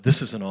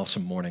This is an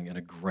awesome morning and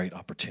a great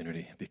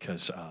opportunity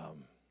because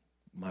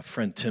my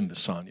friend Tim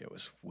Bisagno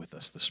is with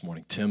us this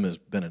morning. Tim has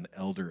been an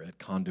elder at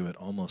Conduit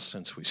almost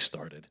since we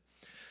started.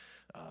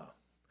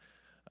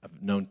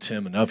 I've known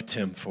Tim and of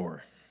Tim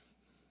for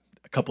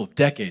a couple of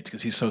decades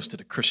because he's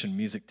hosted a Christian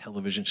music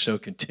television show,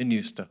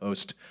 continues to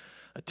host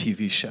a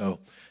TV show.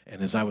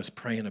 And as I was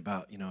praying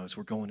about, as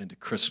we're going into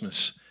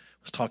Christmas, I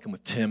was talking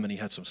with Tim and he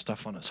had some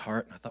stuff on his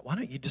heart. And I thought, why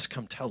don't you just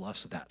come tell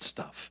us that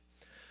stuff?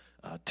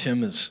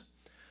 Tim is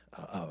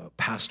a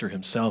pastor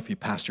himself. He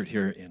pastored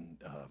here in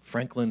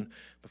Franklin.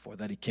 Before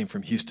that, he came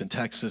from Houston,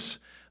 Texas.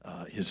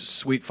 His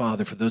sweet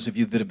father, for those of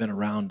you that have been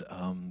around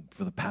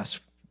for the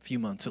past few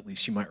months at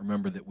least, you might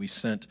remember that we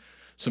sent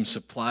some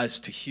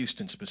supplies to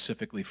Houston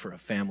specifically for a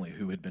family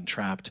who had been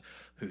trapped,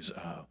 whose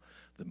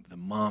the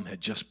mom had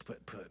just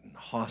put in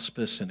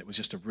hospice, and it was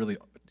just a really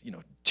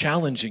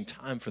challenging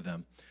time for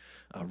them.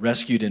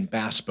 Rescued in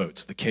bass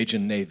boats. The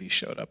Cajun Navy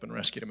showed up and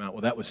rescued him out.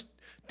 Well, that was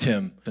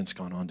Tim, since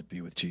gone on to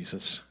be with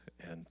Jesus.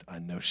 And I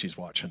know she's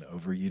watching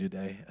over you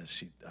today as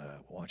she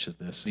watches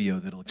this video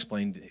that'll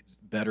explain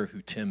better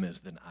who Tim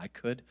is than I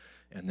could,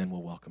 and then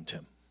we'll welcome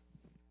Tim.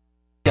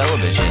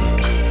 Television,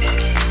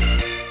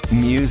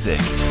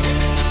 music,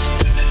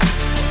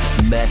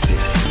 message.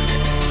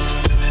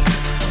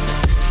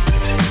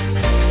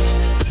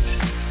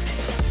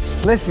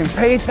 Listen,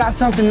 Paige got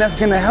something that's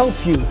gonna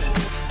help you.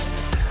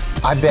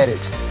 I bet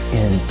it's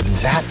in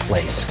that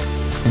place.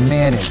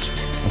 Manage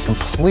and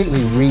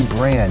completely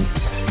rebrand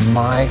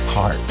my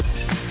heart.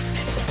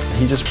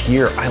 He just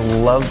here, I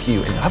love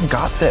you, and I've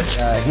got this.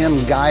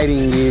 Him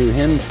guiding you,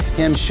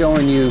 him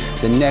showing you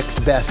the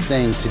next best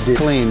thing to do.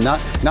 Clean,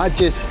 not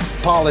just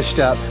polished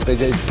up,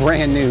 but it's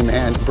brand new,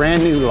 man,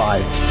 brand new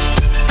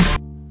life.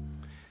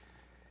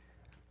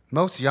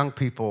 Most young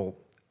people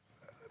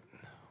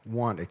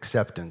want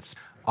acceptance,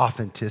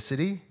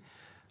 authenticity,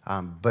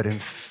 but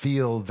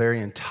feel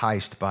very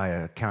enticed by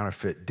a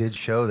counterfeit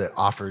show that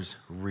offers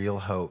real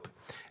hope.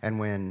 And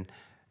when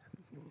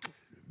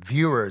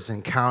viewers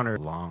encounter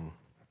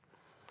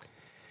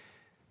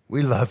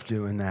we love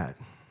doing that.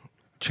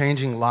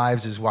 Changing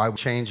lives is why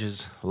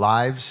changes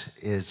lives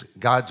is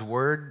God's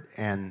word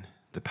and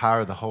the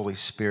power of the Holy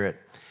Spirit.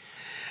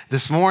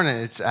 This morning,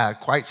 it's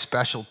quite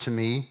special to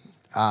me.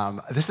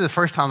 This is the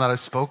first time that I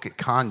spoke at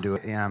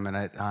Conduit, and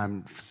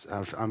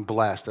I'm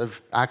blessed.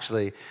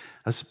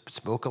 I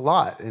spoke a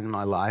lot in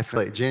my life.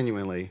 Like,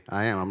 genuinely,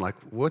 I am. I'm like,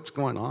 what's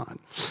going on?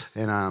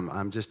 And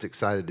I'm just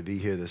excited to be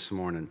here this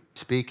morning.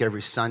 Speak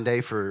every Sunday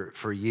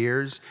for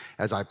years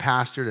as I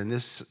pastored, and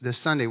this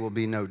Sunday will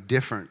be no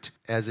different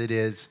as it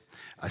is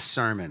a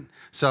sermon.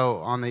 So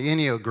on the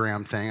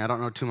Enneagram thing, I don't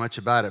know too much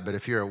about it, but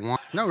if you're a 1,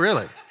 no,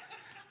 really,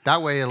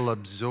 that way it'll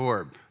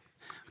absorb,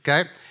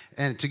 okay?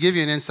 And to give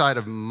you an insight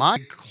of my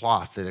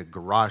cloth at a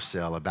garage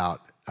sale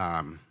about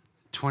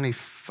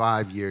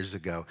 25 years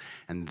ago,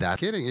 and that's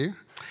kidding you.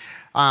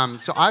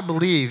 So I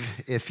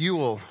believe if you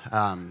will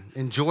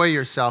enjoy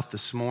yourself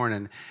this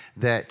morning,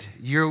 that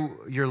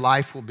your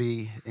life will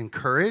be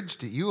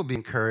encouraged, you will be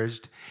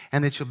encouraged,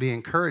 and that you'll be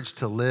encouraged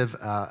to live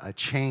a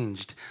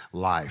changed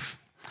life.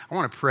 I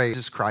want to praise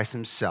Jesus Christ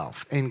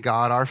himself and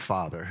God our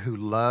Father, who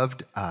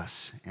loved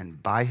us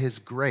and by his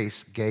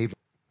grace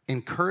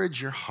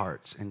encourage your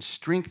hearts and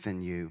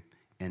strengthen you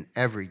in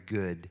every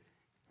good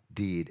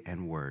deed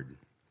and word.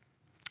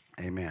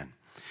 Amen.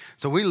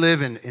 So we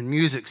live in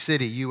Music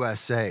City,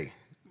 USA.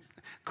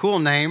 Cool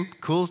name,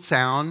 cool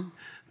sound,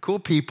 cool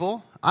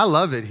people. I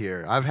love it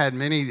here. I've had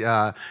many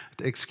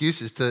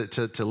excuses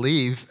to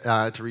leave,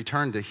 to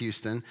return to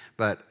Houston,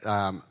 but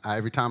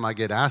every time I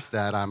get asked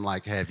that, I'm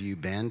like, have you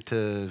been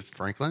to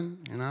Franklin?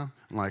 I'm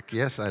like,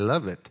 yes, I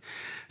love it.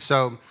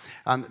 So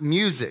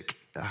music,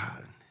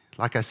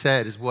 like I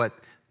said, is what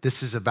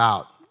this is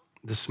about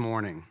this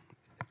morning.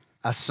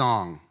 A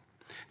song.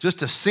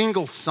 Just a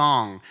single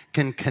song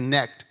can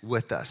connect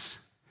with us.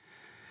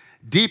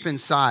 Deep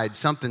inside,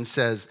 something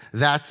says,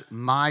 that's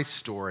my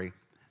story.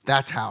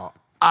 That's how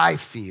I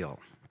feel.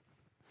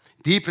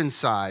 Deep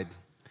inside,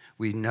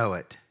 we know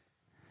it.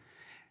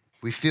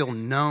 We feel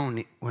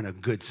known when a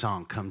good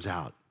song comes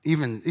out,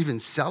 even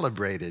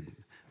celebrated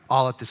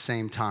all at the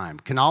same time.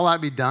 Can all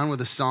that be done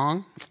with a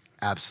song?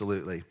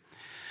 Absolutely.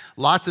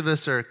 Lots of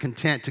us are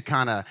content to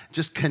kind of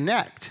just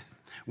connect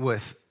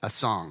with a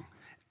song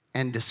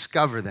and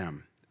discover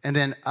them. And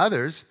then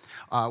others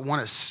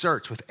want to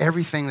search with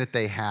everything that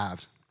they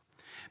have.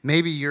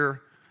 Maybe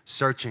you're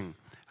searching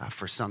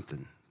for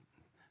something.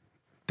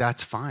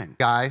 That's fine.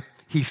 Guy,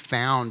 he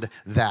found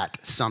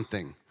that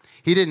something.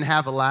 He didn't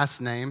have a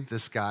last name,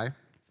 this guy. His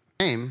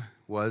name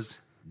was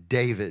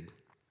David.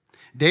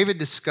 David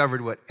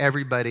discovered what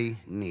everybody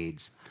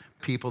needs.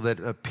 People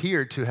that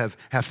appear to have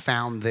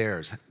found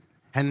theirs.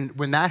 And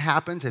when that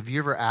happens, have you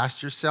ever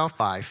asked yourself,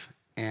 life,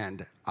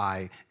 and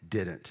I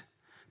didn't?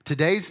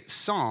 Today's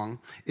song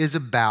is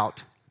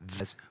about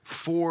this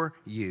for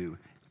you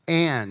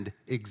and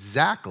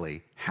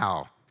exactly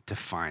how to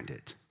find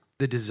it.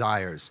 The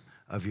desires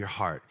of your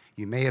heart.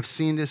 You may have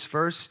seen this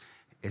verse.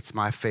 It's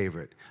my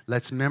favorite.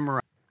 Let's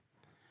memorize.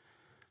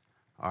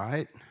 All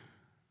right.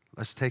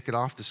 Let's take it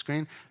off the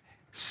screen.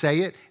 Say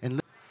it and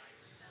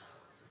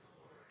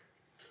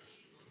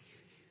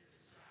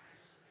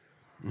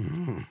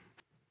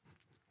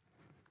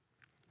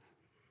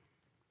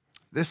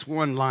this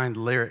one-line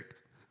lyric,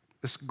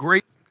 this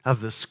great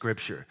of the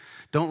scripture.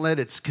 Don't let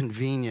its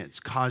convenience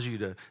cause you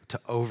to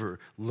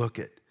overlook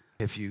it,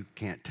 if you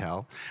can't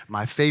tell.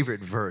 My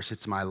favorite verse,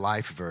 it's my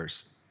life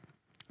verse,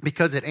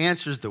 because it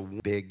answers the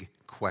big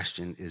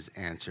question is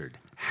answered.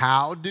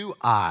 How do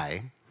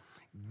I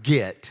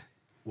get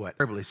what?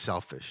 Terribly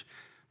selfish.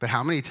 But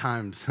how many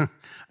times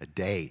a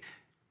day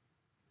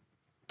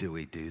do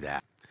we do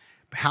that?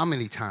 How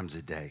many times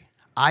a day?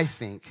 I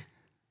think,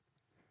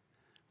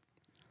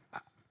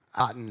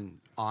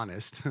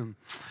 honest,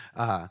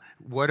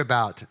 what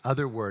about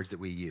other words that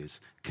we use?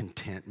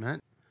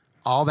 Contentment.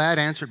 All that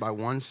answered by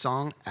one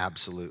song?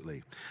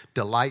 Absolutely.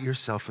 Delight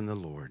yourself in the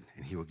Lord,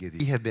 and he will give you.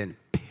 We have been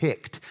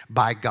picked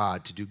by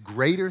God to do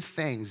greater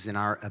things than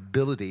our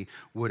ability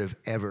would have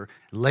ever.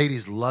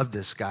 Ladies love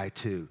this guy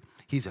too.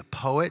 He's a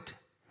poet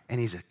and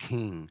he's a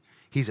king.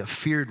 He's a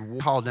feared,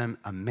 called him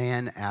a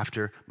man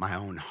after my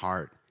own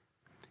heart.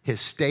 His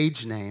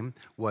stage name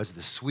was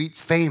the sweet,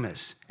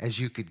 famous as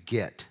you could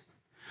get.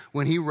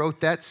 When he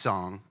wrote that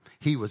song,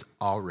 he was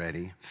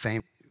already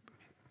famous.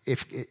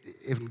 If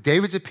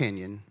David's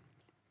opinion,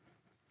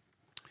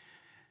 the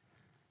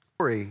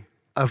story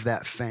of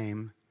that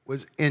fame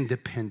was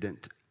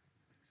independent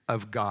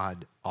of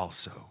God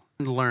also.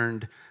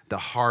 Learned the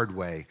hard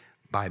way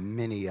by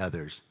many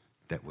others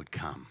that would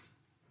come.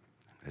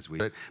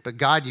 But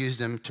God used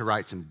him to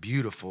write some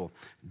beautiful,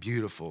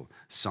 beautiful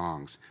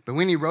songs. But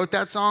when he wrote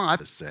that song, I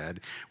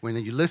said, when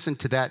you listen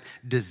to that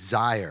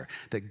desire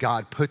that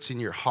God puts in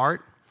your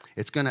heart,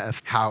 it's going to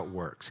affect how it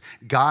works.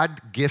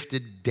 God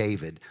gifted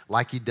David,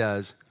 like he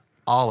does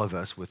all of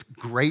us, with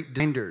great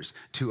reminders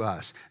to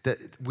us that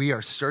we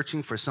are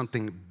searching for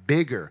something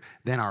bigger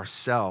than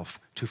ourselves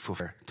to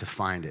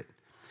find it.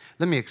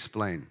 Let me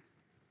explain.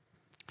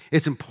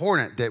 It's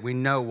important that we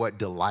know what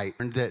delight,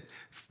 and that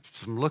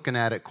from looking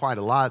at it quite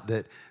a lot,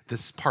 that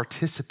this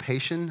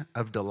participation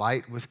of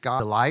delight with God.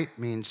 Delight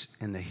means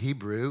in the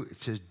Hebrew,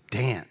 it's to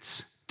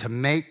dance, to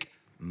make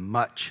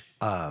much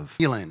of,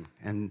 feeling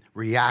and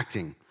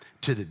reacting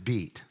to the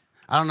beat.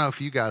 I don't know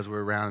if you guys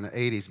were around in the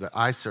 80s, but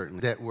I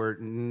certainly, that were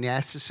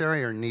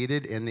necessary or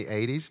needed in the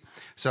 80s.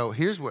 So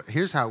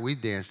here's how we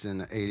danced in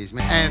the 80s,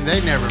 man. And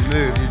they never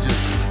moved. You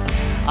just,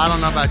 I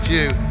don't know about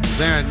you,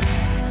 they're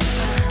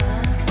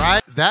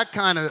right? That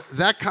kind of,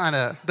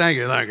 thank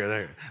you.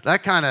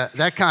 That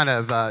kind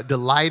of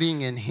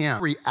delighting in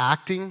him,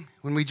 reacting,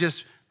 when we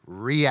just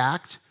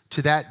react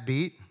to that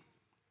beat,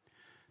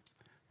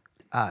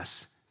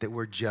 us, that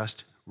we're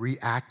just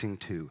reacting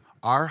to,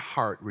 our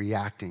heart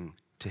reacting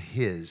to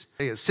his.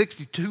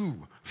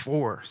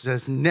 62:4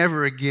 says,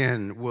 never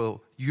again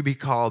will you be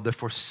called the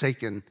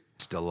forsaken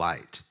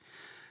delight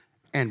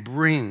and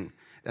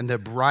the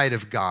bride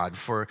of God,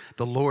 for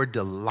the Lord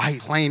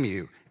claim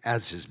you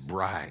as his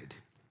bride.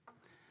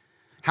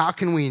 How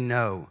can we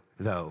know,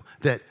 though,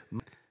 that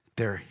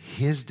they're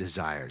his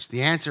desires?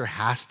 The answer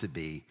has to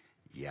be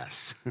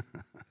yes.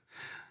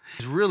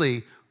 It's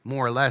really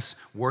more or less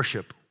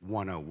worship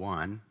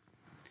 101.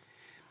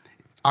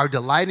 Our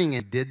delighting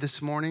in did this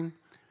morning,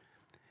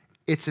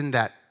 it's in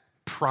that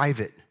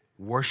private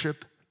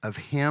worship of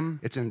him.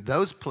 It's in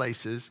those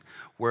places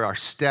where our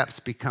steps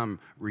become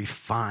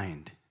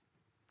refined,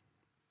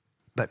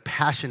 but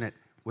passionate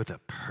with a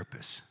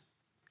purpose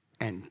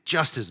and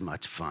just as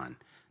much fun.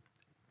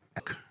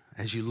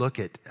 As you look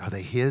at, are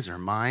they his or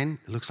mine?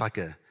 It looks like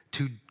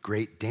two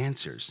great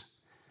dancers.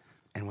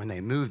 And when they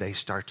move, they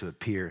start to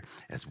appear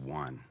as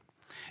one.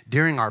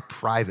 During our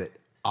private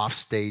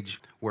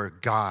offstage where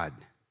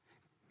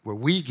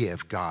we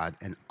give God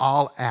an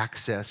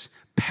all-access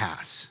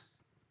pass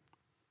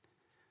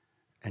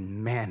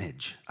and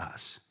manage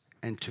us,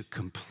 and to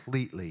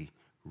completely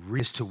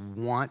is to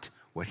want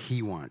what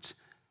he wants.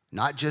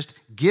 Not just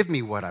give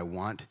me what I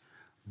want,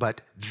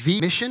 but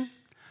the mission.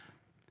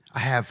 I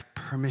have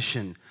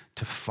permission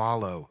to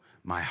follow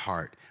my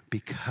heart,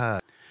 because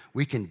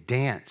we can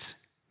dance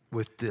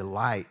with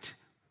delight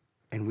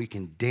and we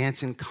can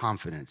dance in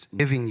confidence,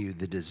 giving you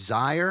the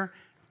desire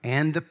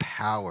and the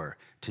power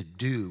to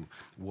do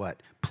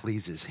what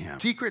pleases him.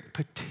 Secret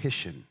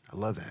petition, I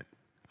love that,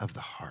 of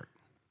the heart.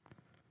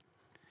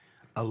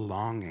 A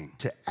longing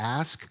to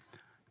ask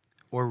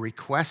or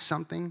request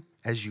something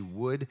as you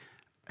would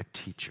a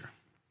teacher.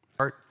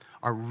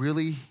 Are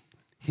really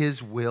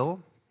his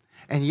will,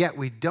 and yet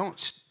we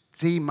don't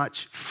see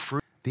much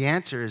fruit. The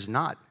answer is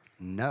not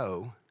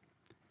no,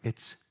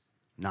 it's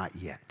not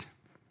yet.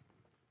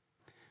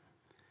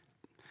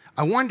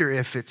 I wonder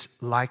if it's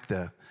like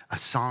a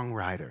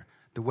songwriter,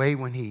 the way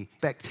when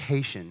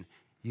expectation,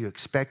 you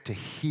expect to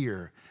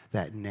hear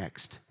that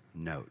next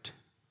note.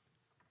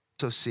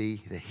 So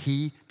see that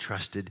he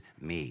trusted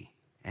me,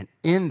 and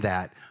in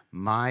that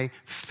my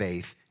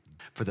faith,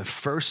 for the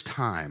first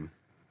time,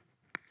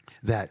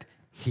 that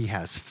he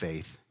has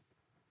faith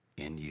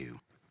in you,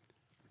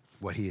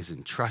 what he has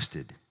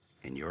entrusted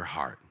in your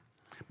heart.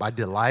 by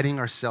delighting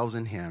ourselves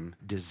in him,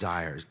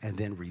 desires, and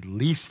then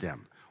release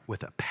them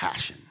with a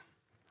passion.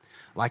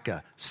 Like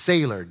a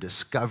sailor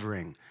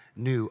discovering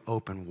new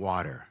open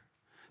water,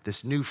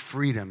 this new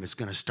freedom is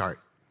going to start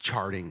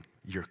charting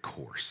your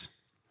course.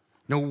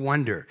 No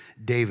wonder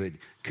David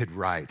could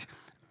write,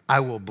 I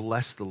will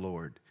bless the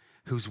Lord,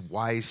 whose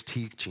wise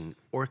teaching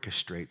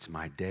orchestrates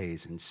my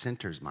days and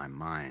centers my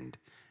mind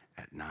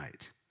at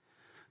night.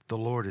 The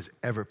Lord is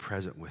ever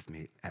present with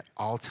me. At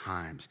all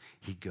times,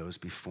 he goes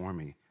before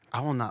me. I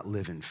will not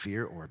live in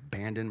fear or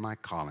abandon my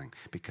calling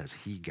because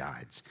he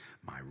guides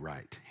my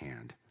right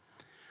hand.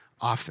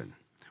 Often,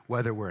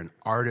 whether we're an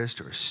artist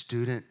or a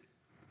student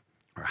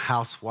or a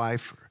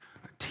housewife or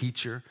a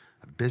teacher,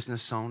 a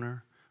business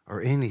owner,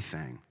 or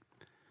anything,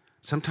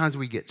 sometimes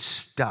we get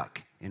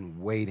stuck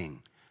in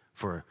waiting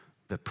for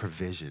the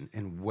provision,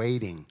 in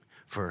waiting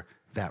for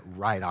that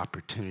right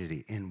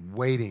opportunity, in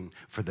waiting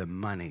for the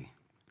money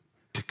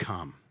to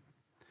come.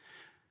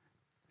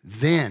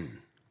 Then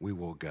we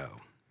will go.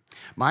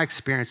 My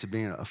experience of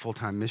being a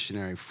full-time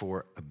missionary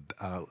for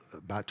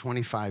about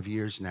 25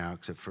 years now,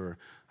 except for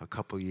a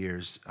couple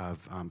years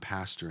of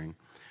pastoring,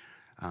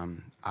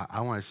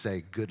 I want to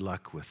say good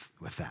luck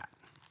with that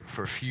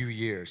for a few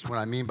years. What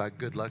I mean by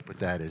good luck with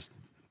that is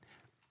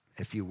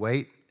if you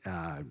wait,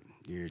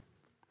 you're...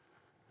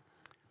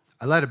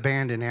 I led a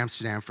band in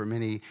Amsterdam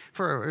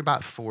for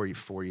about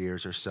four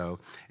years or so,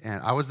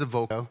 and I was the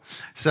vocal.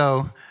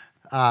 So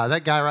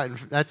that guy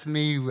that's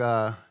me.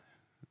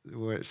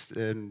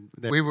 And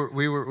we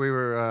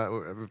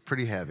were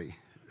pretty heavy,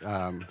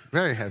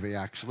 very heavy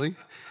actually.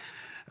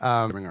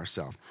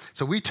 Ourselves.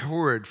 So we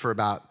toured for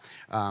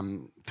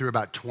through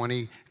about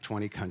 20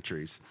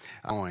 countries,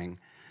 knowing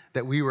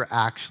that we were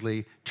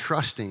actually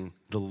trusting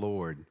the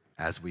Lord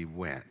as we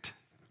went.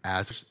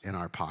 As in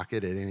our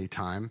pocket at any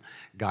time,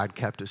 God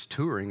kept us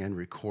touring and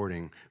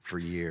recording for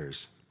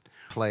years.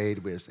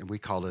 Played with, and we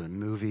called it a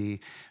movie.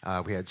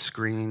 We had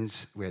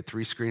screens. We had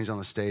 3 screens on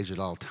the stage at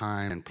all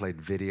times, and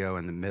played video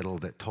in the middle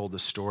that told the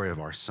story of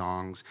our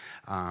songs.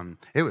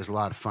 It was a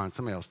lot of fun.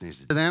 Somebody else needs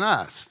to do than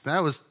us. That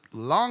was a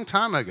long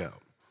time ago.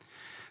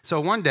 So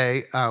one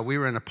day, we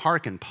were in a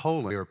park in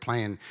Poland. We were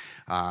playing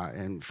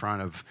in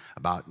front of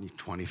about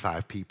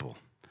 25 people,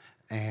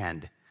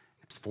 and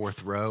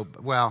 4th row.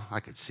 Well, I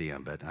could see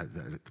them, but I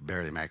could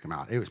barely make them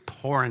out. It was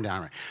pouring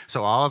down.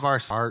 So all of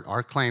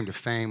our claim to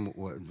fame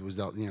was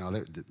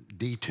the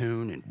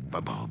D-tune and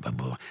ba-boom,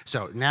 ba-boom.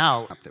 So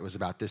now it was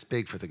about this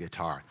big for the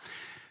guitar.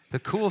 The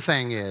cool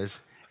thing is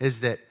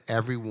that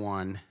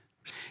everyone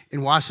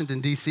in Washington,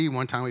 D.C.,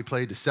 one time we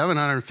played to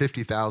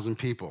 750,000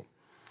 people.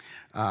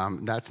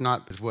 That's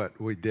not what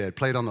we did.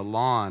 Played on the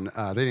lawn.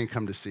 They didn't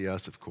come to see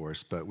us, of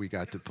course, but we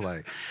got to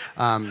play.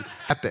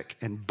 Epic,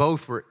 and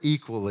both were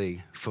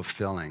equally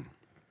fulfilling.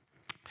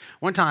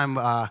 One time,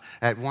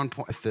 at one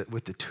point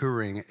with the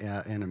touring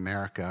in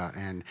America,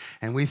 and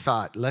we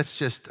thought, let's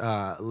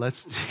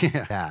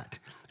that.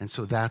 And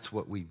so that's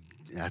what we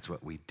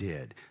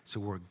did. So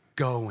we're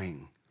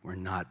going. We're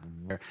not.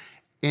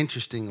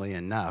 Interestingly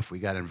enough, we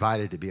got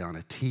invited to be on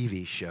a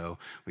TV show.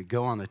 We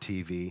go on the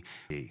TV.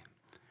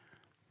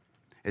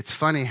 It's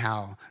funny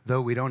how, though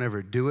we don't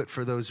ever do it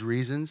for those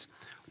reasons,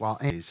 while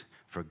it's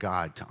for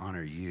God to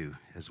honor you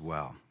as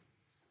well.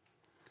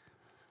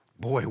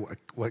 Boy,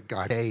 what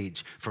God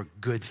age for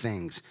good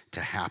things to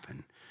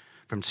happen.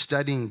 From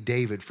studying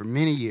David for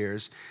many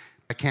years,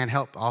 I can't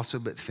help also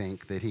but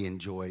think that he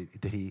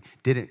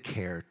didn't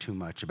care too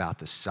much about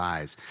the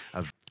size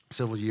of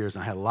several years.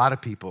 I had a lot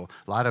of people,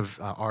 a lot of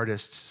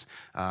artists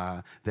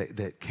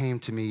that came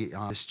to me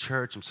on this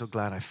church. I'm so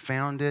glad I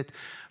found it.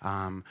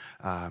 I've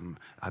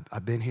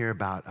been here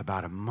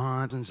about a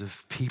month, dozens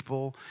of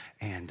people,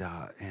 and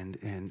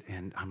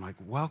I'm like,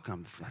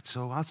 welcome. That's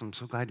so awesome. I'm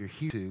so glad you're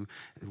here. To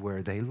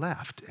where they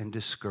left and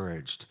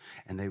discouraged,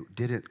 and they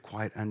didn't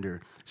quite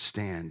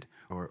understand,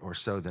 or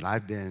so that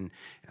I've been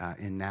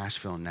in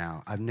Nashville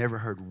now. I've never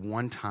heard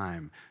one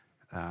time.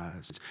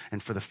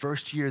 And for the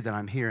first year that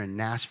I'm here in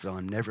Nashville,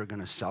 I'm never going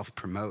to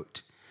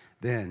self-promote.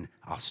 Then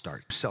I'll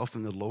start. Self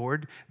in the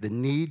Lord, the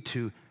need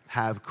to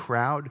have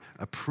crowd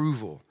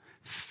approval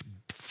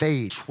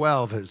fade.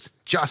 12 is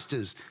just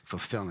as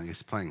fulfilling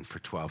as playing for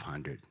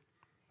 1,200.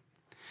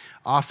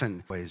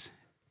 Often, always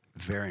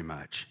very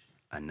much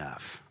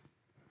enough.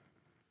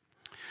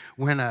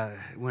 When a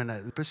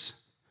purpose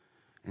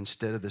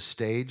instead of the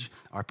stage,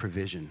 our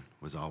provision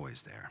was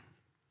always there.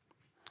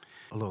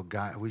 A little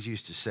guy, we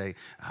used to say,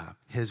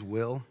 his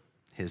will,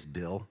 his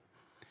bill,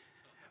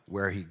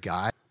 where he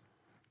guides,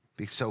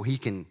 so he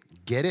can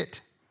get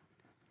it.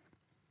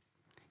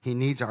 He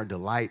needs our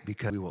delight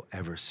because we will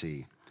ever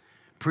see.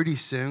 Pretty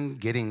soon,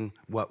 getting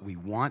what we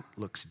want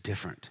looks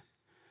different.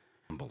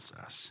 It humbles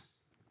us.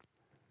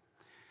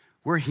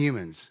 We're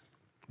humans.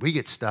 We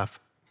get stuff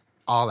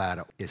all out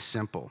of it. It's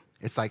simple.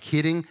 It's like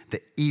hitting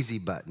the easy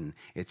button.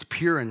 It's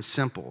pure and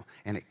simple,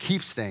 and it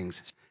keeps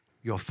things.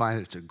 You'll find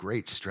it's a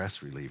great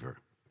stress reliever.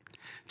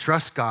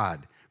 Trust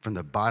God from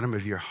the bottom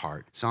of your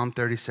heart. Psalm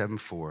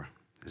 37:4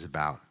 is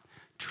about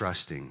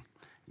trusting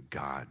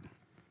God.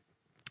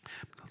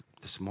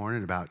 This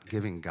morning, about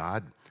giving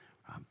God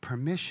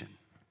permission.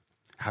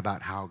 How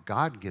about how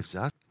God gives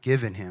us,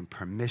 given him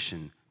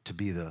permission to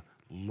be the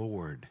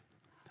Lord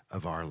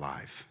of our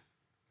life?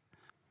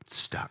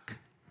 Stuck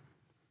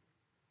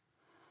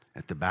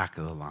at the back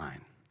of the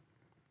line.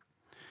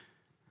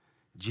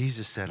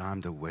 Jesus said,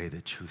 I'm the way,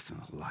 the truth,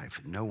 and the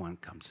life. No one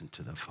comes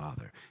into the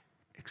Father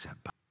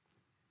except by.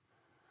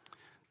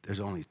 There's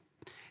only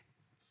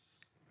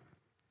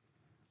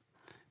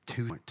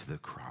two went to the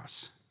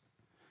cross.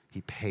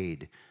 He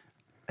paid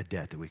a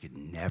debt that we could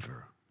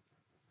never,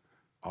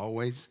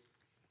 always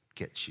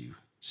get you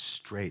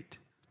straight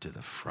to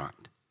the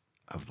front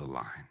of the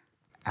line.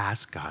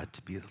 Ask God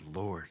to be the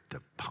Lord,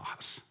 the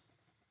boss,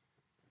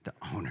 the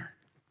owner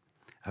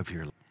of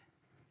your life.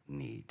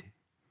 Need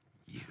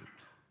you.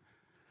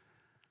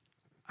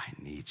 I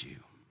need you.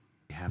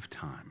 We have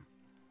time.